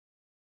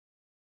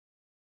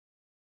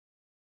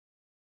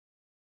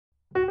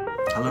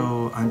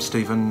Hello, I'm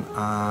Stephen.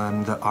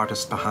 I'm the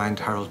artist behind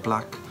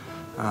heraldBLACK,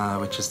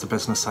 which is the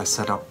business I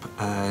set up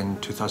in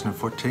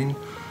 2014.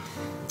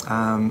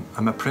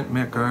 I'm a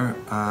printmaker.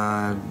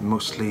 I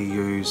mostly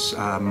use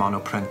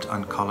monoprint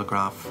and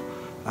collagraph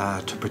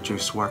to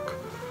produce work,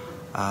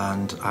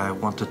 and I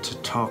wanted to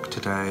talk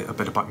today a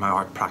bit about my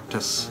art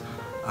practice,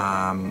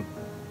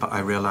 but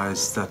I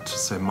realised that,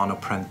 say,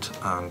 monoprint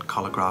and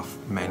collagraph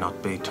may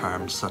not be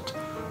terms that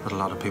a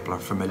lot of people are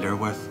familiar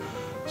with.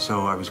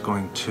 So I was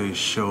going to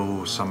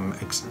show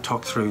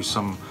talk through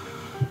some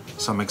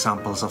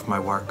examples of my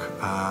work,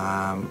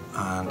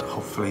 and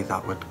hopefully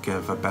that would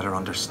give a better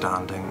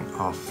understanding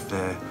of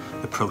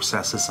the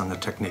processes and the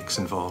techniques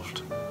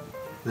involved.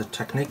 The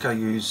technique I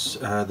use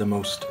the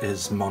most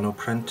is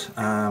monoprint,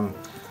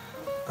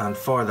 and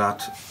for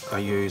that I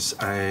use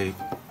a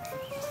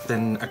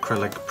thin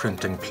acrylic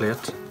printing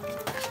plate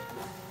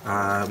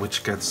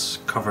which gets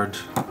covered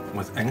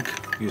with ink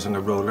using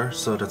a roller,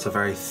 so that it's a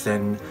very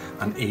thin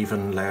and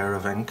even layer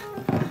of ink,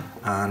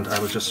 and I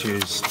will just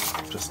use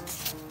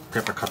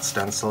paper cut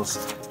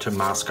stencils to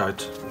mask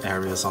out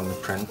areas on the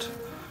print.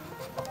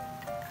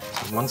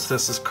 So once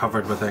this is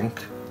covered with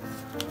ink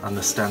and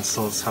the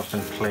stencils have been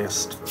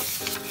placed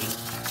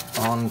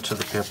onto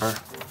the paper,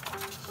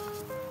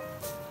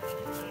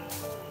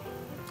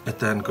 it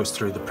then goes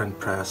through the print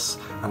press,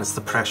 and it's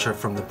the pressure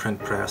from the print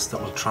press that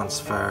will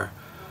transfer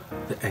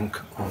the ink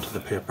onto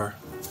the paper.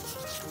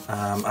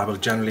 I will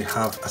generally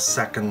have a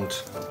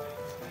second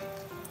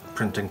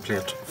printing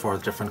plate for a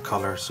different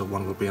colour, so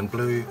one will be in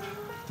blue,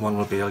 one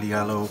will be a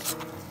yellow,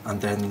 and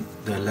then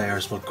the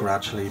layers will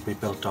gradually be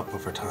built up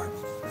over time.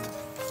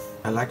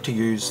 I like to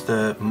use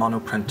the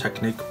monoprint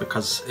technique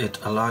because it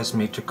allows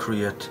me to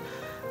create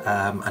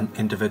an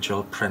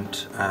individual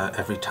print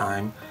every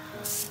time.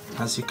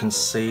 As you can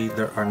see,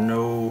 there are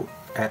no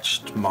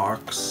etched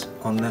marks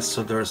on this,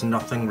 so there is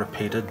nothing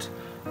repeated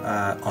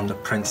on the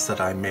prints that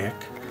I make.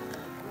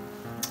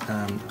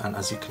 And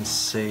as you can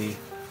see,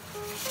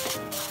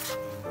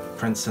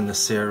 prints in the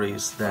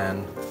series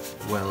then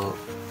will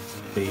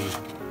be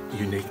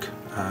unique.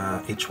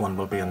 Each one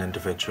will be an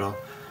individual.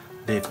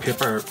 The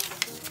paper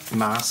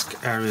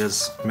mask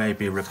areas may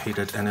be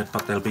repeated in it,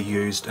 but they'll be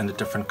used in a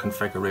different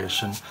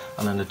configuration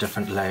and in a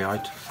different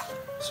layout.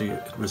 So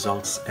it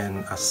results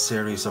in a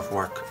series of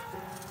work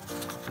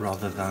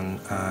rather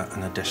than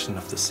an edition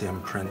of the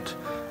same print.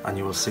 And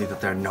you will see that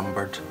they're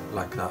numbered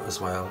like that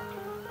as well.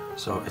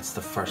 So it's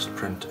the first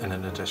print in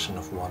an edition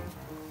of one.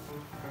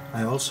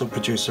 I also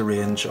produce a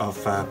range of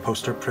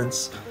poster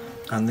prints,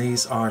 and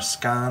these are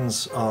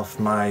scans of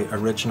my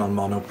original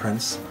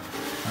monoprints,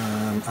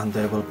 and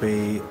they will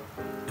be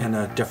in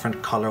a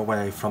different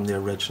colorway from the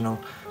original,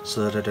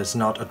 so that it is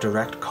not a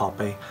direct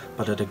copy,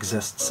 but it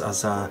exists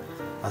as a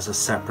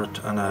separate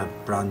and a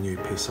brand new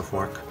piece of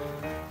work.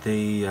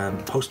 The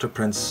poster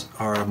prints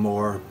are a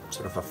more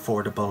sort of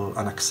affordable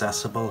and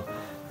accessible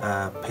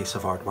piece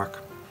of artwork.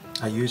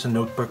 I use a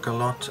notebook a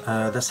lot.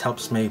 This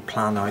helps me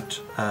plan out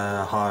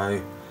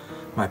how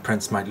my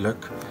prints might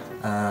look.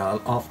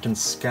 I'll often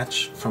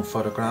sketch from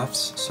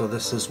photographs. So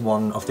this is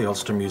one of the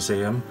Ulster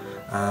Museum,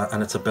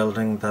 and it's a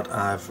building that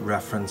I've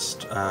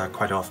referenced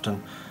quite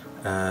often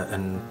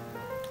in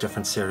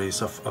different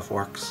series of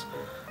works.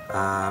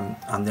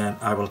 And then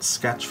I will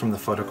sketch from the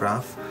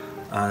photograph.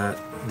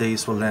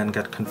 These will then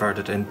get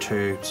converted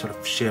into sort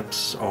of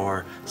shapes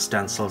or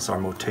stencils or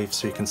motifs.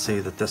 So you can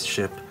see that this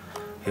shape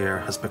here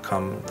has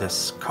become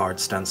this card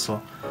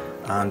stencil,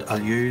 and I'll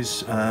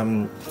use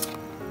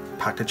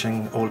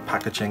packaging, old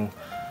packaging,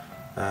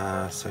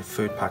 say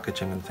food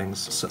packaging and things,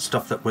 so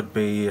stuff that would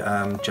be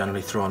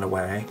generally thrown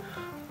away.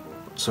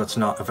 So it's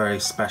not a very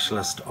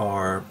specialist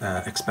or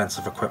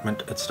expensive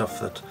equipment. It's stuff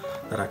that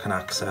I can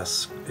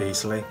access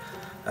easily.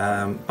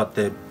 But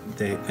the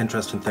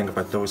interesting thing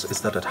about those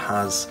is that it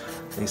has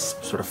these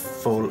sort of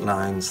fold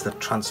lines that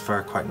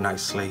transfer quite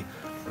nicely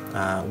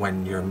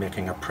when you're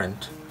making a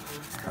print.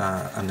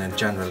 And then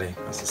generally,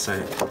 as I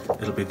say,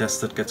 it'll be this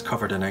that gets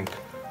covered in ink,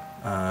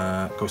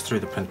 goes through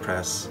the print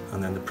press,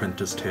 and then the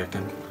print is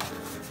taken.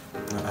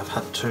 I've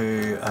had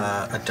to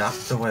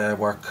adapt the way I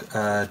work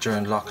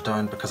during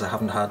lockdown because I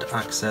haven't had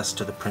access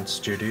to the print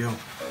studio,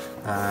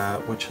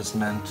 which has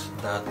meant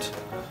that,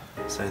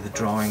 say, the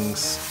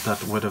drawings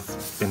that would have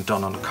been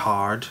done on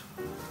card,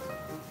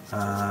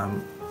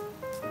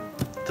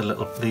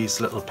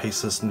 these little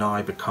pieces now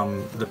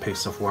become the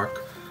piece of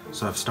work.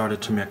 So I've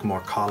started to make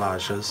more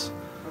collages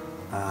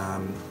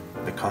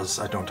because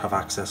I don't have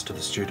access to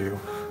the studio,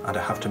 and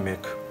I have to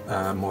make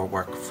more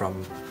work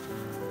from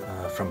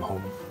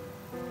home.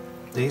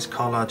 These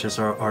collages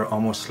are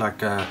almost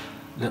like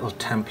little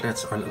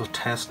templates or little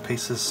test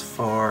pieces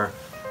for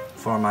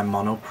my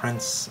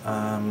monoprints.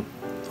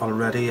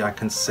 Already I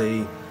can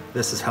see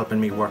this is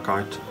helping me work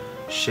out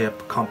shape,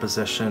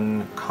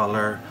 composition,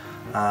 colour,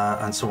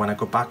 and so when I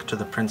go back to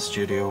the print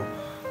studio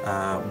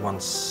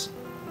once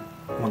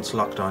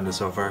lockdown is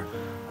over,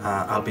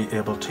 I'll be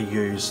able to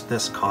use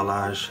this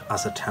collage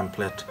as a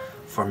template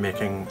for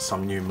making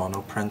some new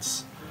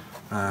monoprints,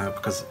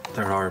 because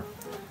there are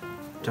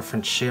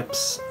different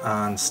shapes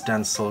and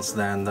stencils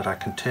then that I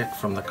can take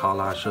from the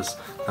collages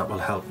that will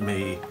help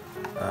me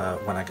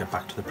when I get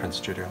back to the print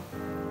studio.